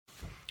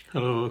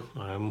Hello,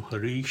 I'm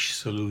Harish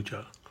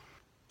Saluja.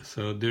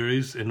 So there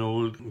is an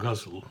old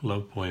ghazal,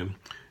 love poem,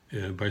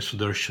 by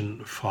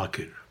Sudarshan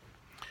Fakir,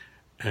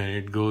 and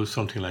it goes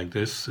something like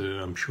this.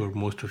 I'm sure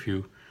most of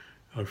you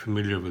are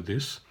familiar with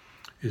this.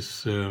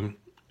 Is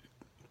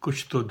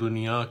कुछ तो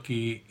दुनिया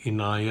की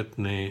इनायत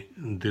ने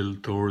दिल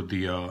तोड़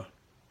दिया,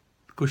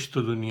 कुछ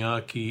तो दुनिया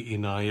की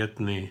इनायत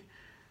ने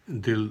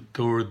दिल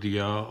तोड़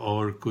दिया,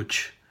 और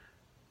कुछ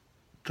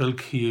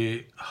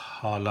तलखिए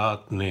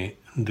हालात ने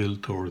दिल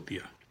तोड़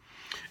दिया.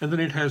 And then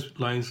it has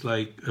lines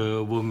like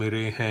वो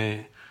मेरे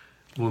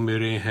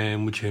हैं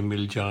मुझे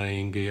मिल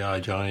जाएंगे आ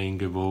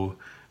जाएंगे वो,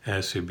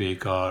 ऐसे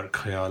बेकार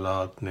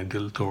ख्यालात ने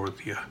दिल तोड़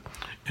दिया,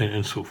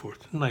 and so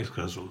forth. Nice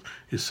ghazal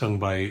is sung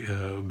by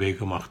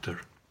Begum Akhtar.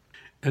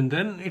 And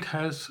then it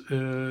has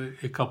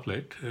a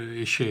couplet,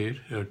 a sher,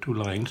 2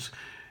 lines,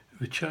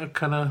 which are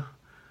kind of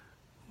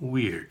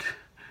weird.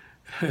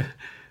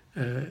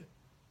 The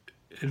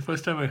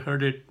first time I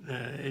heard it,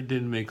 it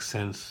didn't make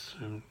sense.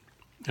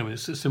 I mean,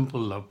 it's a simple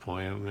love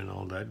poem and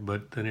all that,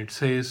 but then it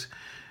says,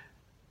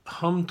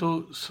 हम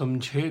तो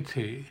समझे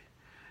थे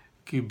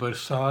कि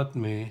बरसात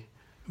में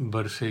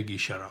बरसेगी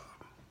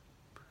शराब.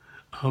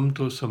 हम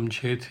तो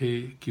समझे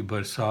थे कि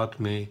बरसात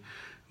में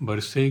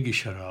बरसेगी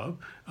शराब,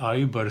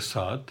 आई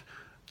बरसात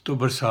तो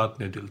बरसात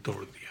ने दिल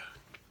तोड़ दिया.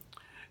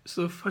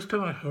 So the first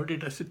time I heard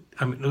it, I said,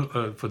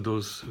 for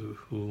those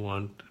who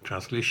want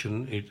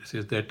translation, it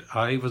says that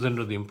I was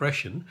under the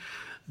impression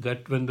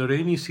that when the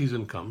rainy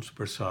season comes,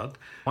 Barsat,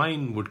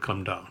 wine would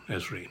come down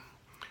as rain.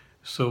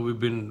 So I've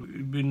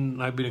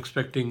been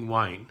expecting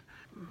wine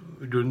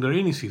during the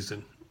rainy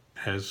season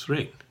as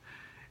rain.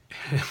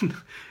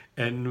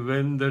 And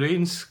when the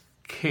rains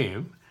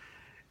came,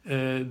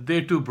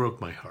 they too broke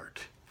my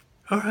heart.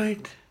 All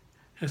right,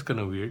 that's kind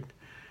of weird.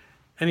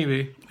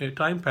 Anyway,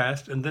 time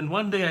passed, and then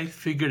one day I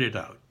figured it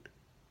out.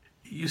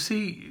 You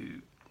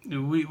see,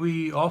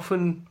 we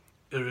often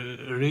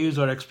raise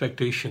our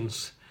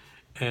expectations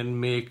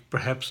and make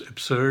perhaps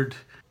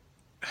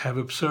have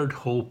absurd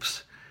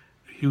hopes.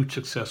 Huge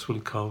success will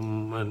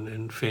come,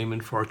 and fame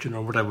and fortune,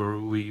 or whatever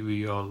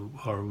we all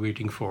are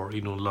waiting for,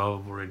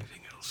 love or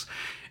anything else.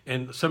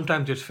 And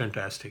sometimes it's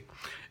fantastic.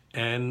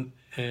 And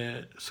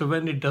so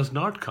when it does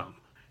not come,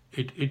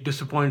 it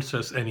disappoints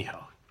us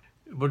anyhow.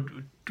 But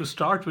to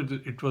start with,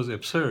 it was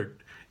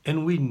absurd,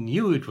 and we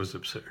knew it was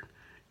absurd.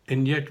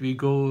 And yet we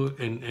go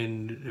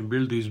and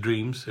build these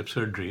dreams,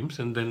 absurd dreams,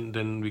 and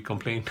then we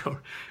complain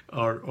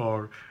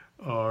or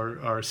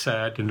are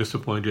sad and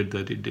disappointed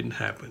that it didn't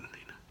happen.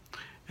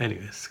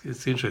 Anyways,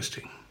 it's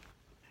interesting.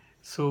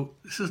 So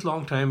this is a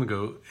long time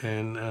ago,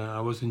 and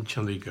I was in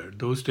Chandigarh.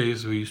 Those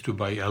days we used to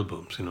buy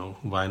albums,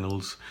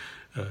 vinyls,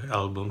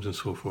 albums, and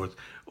so forth.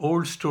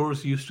 Old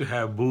stores used to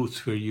have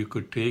booths where you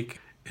could take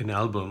an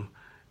album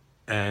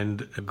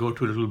and go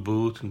to a little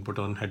booth and put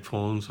on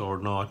headphones or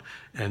not,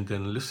 and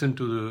then listen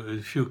to a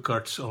few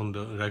cuts on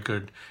the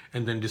record,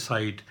 and then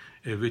decide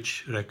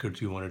which records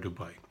you wanted to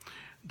buy.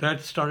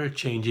 That started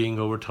changing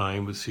over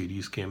time with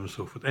CDs came and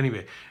so forth.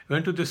 Anyway, I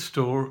went to this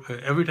store.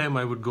 Every time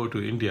I would go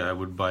to India, I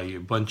would buy a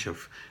bunch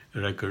of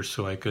records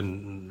so I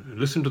can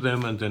listen to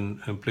them and then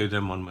play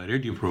them on my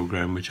radio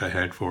program, which I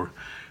had for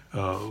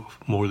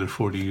more than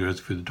 40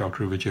 years with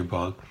Dr. Vijay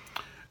Bal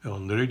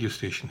on the radio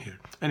station here.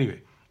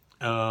 Anyway,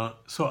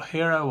 so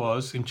here I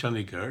was in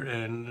Chandigarh,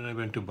 and I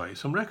went to buy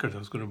some records. I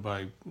was going to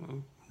buy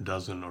a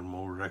dozen or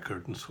more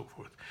records and so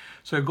forth.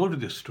 So I go to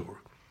this store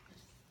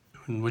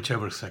in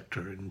whichever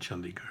sector in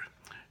Chandigarh,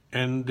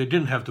 and they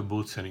didn't have the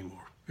booths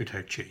anymore. It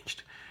had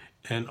changed.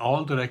 And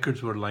all the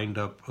records were lined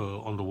up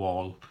on the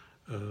wall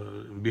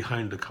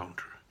behind the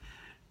counter.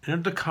 And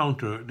at the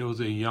counter, there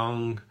was a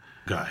young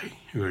guy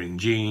wearing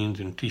jeans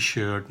and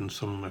T-shirt and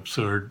some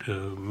absurd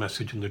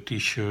message in the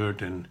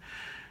T-shirt, and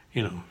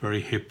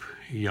very hip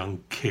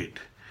young kid.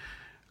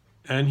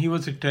 And he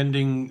was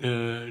attending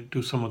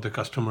to some of the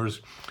customers,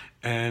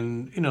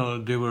 and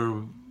they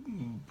were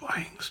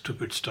buying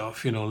stupid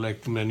stuff,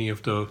 like many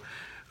of the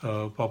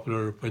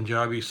popular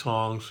Punjabi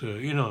songs,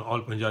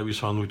 all Punjabi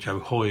songs which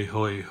have hoy,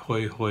 hoy,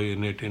 hoy, hoy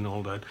in it and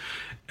all that.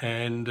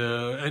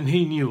 And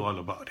he knew all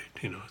about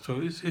it,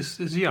 So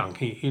he's young,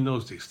 he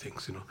knows these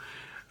things,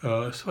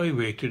 So I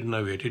waited and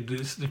I waited.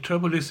 The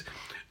trouble is,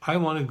 I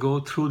want to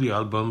go through the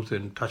albums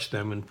and touch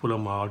them and pull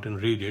them out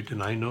and read it,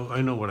 and I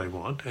know what I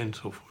want and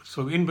so forth.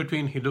 So in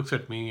between, he looks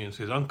at me and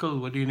says, "Uncle,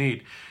 what do you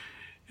need?"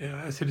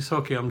 I said, "It's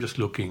okay, I'm just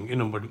looking,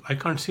 but I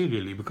can't see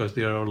really because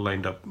they are all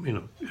lined up,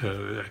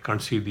 I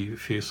can't see the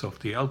face of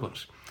the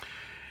albums."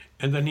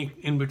 And then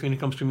in between, he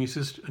comes to me, he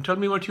says, "Tell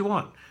me what you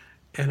want."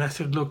 And I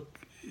said, "Look,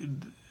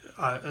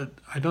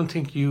 I don't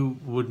think you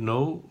would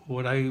know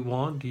what I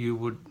want.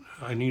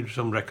 I need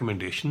some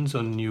recommendations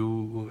on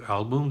new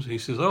albums." He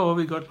says, "Oh,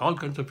 we got all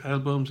kinds of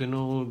albums,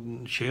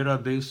 Shera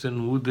this and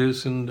Who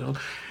this and all."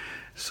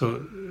 So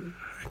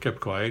I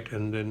kept quiet,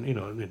 and then,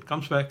 it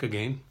comes back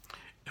again.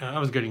 I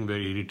was getting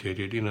very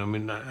irritated,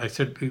 I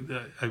said,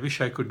 "I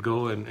wish I could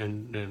go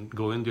and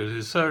go in there."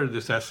 He said, "Sir,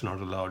 that's not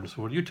allowed."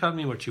 So, "Well, you tell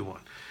me what you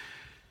want."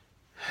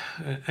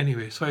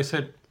 Anyway, so I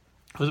said,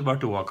 I was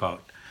about to walk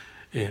out,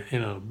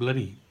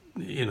 bloody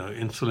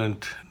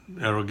insolent,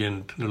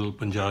 arrogant little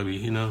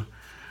Punjabi,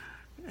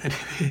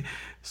 Anyway,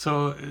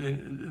 so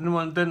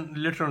then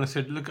later on I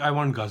said, look, I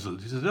want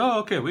ghazals. He says, oh,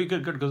 okay, we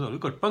got ghazal. We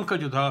got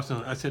Pankaj Udhas.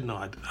 And I said, no,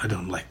 I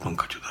don't like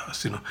Pankaj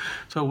Udhas,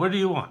 So what do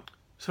you want?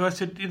 So I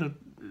said,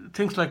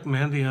 things like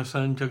Mehndi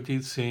Hasan,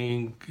 Jagjit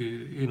Singh,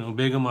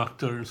 Begum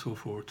Akhtar and so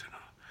forth,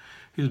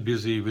 He's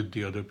busy with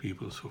the other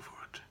people and so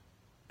forth.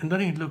 And then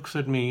he looks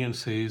at me and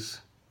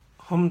says,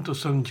 Hum to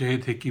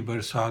samjhe the ki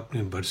barsat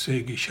mein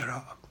barsegi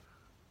sharab.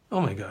 Oh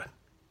my God.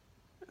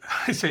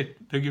 I said,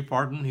 beg your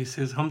pardon? He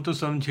says, Hum to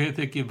samjhe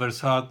the ki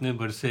barsat mein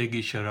barsegi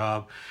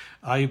sharab.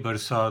 Ai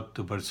barsat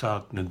to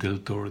barsat ne dil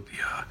tod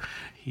diya.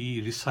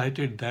 He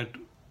recited that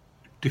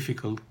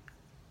difficult,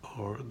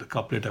 or the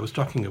couplet I was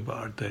talking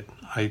about, that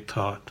I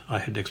thought I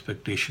had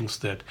expectations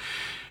that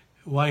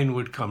wine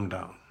would come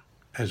down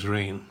as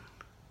rain.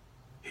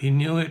 He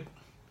knew it,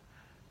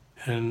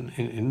 and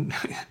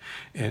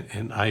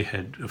and I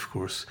had, of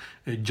course,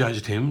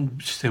 judged him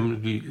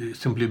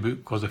simply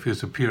because of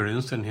his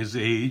appearance and his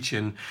age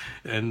and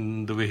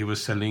the way he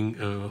was selling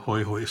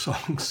hoy hoy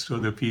songs to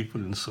other people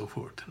and so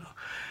forth.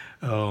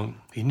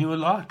 He knew a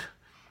lot.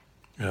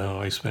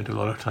 I spent a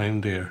lot of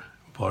time there,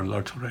 bought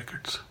lots of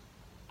records.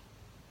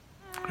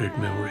 Great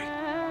memory.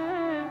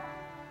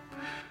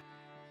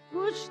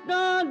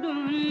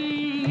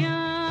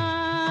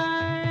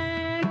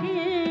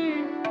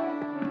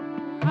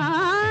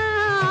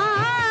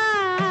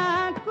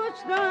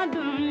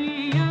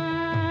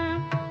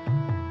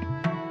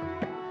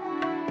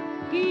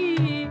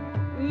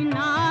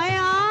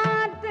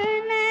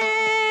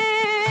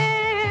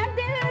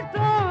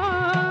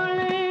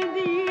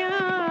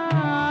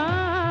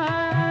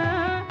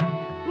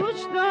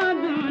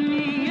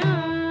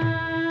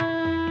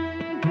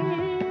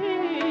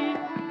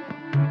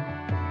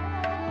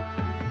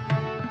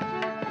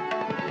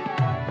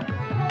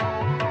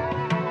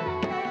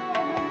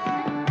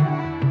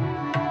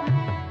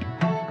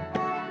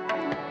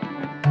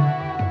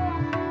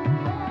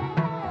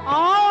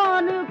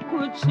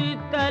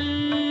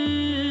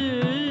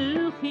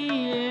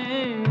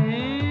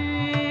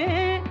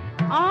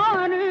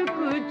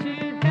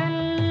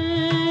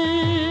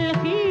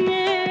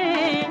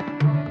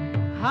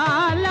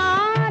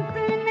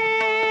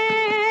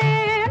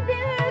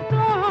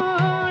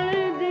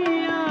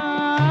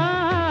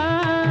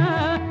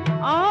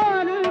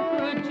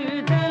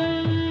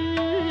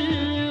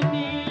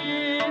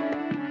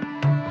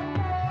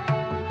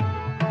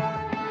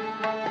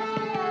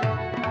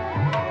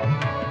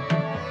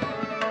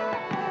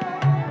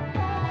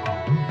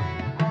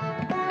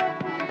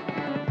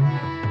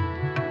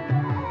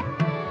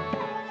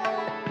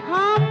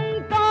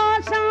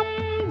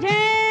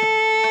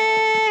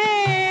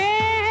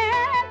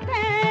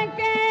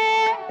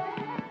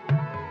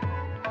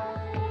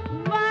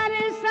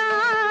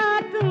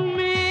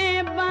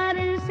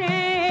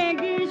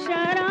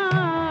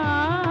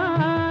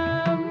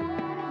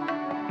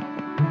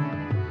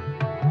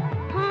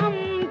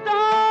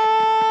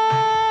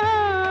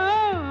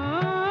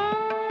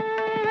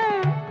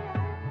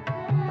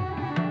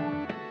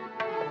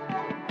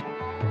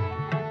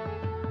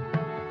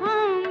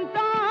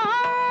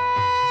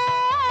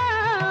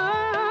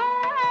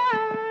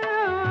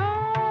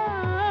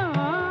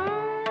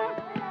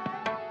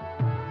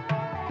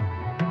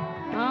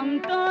 हम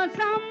तो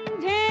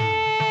समझे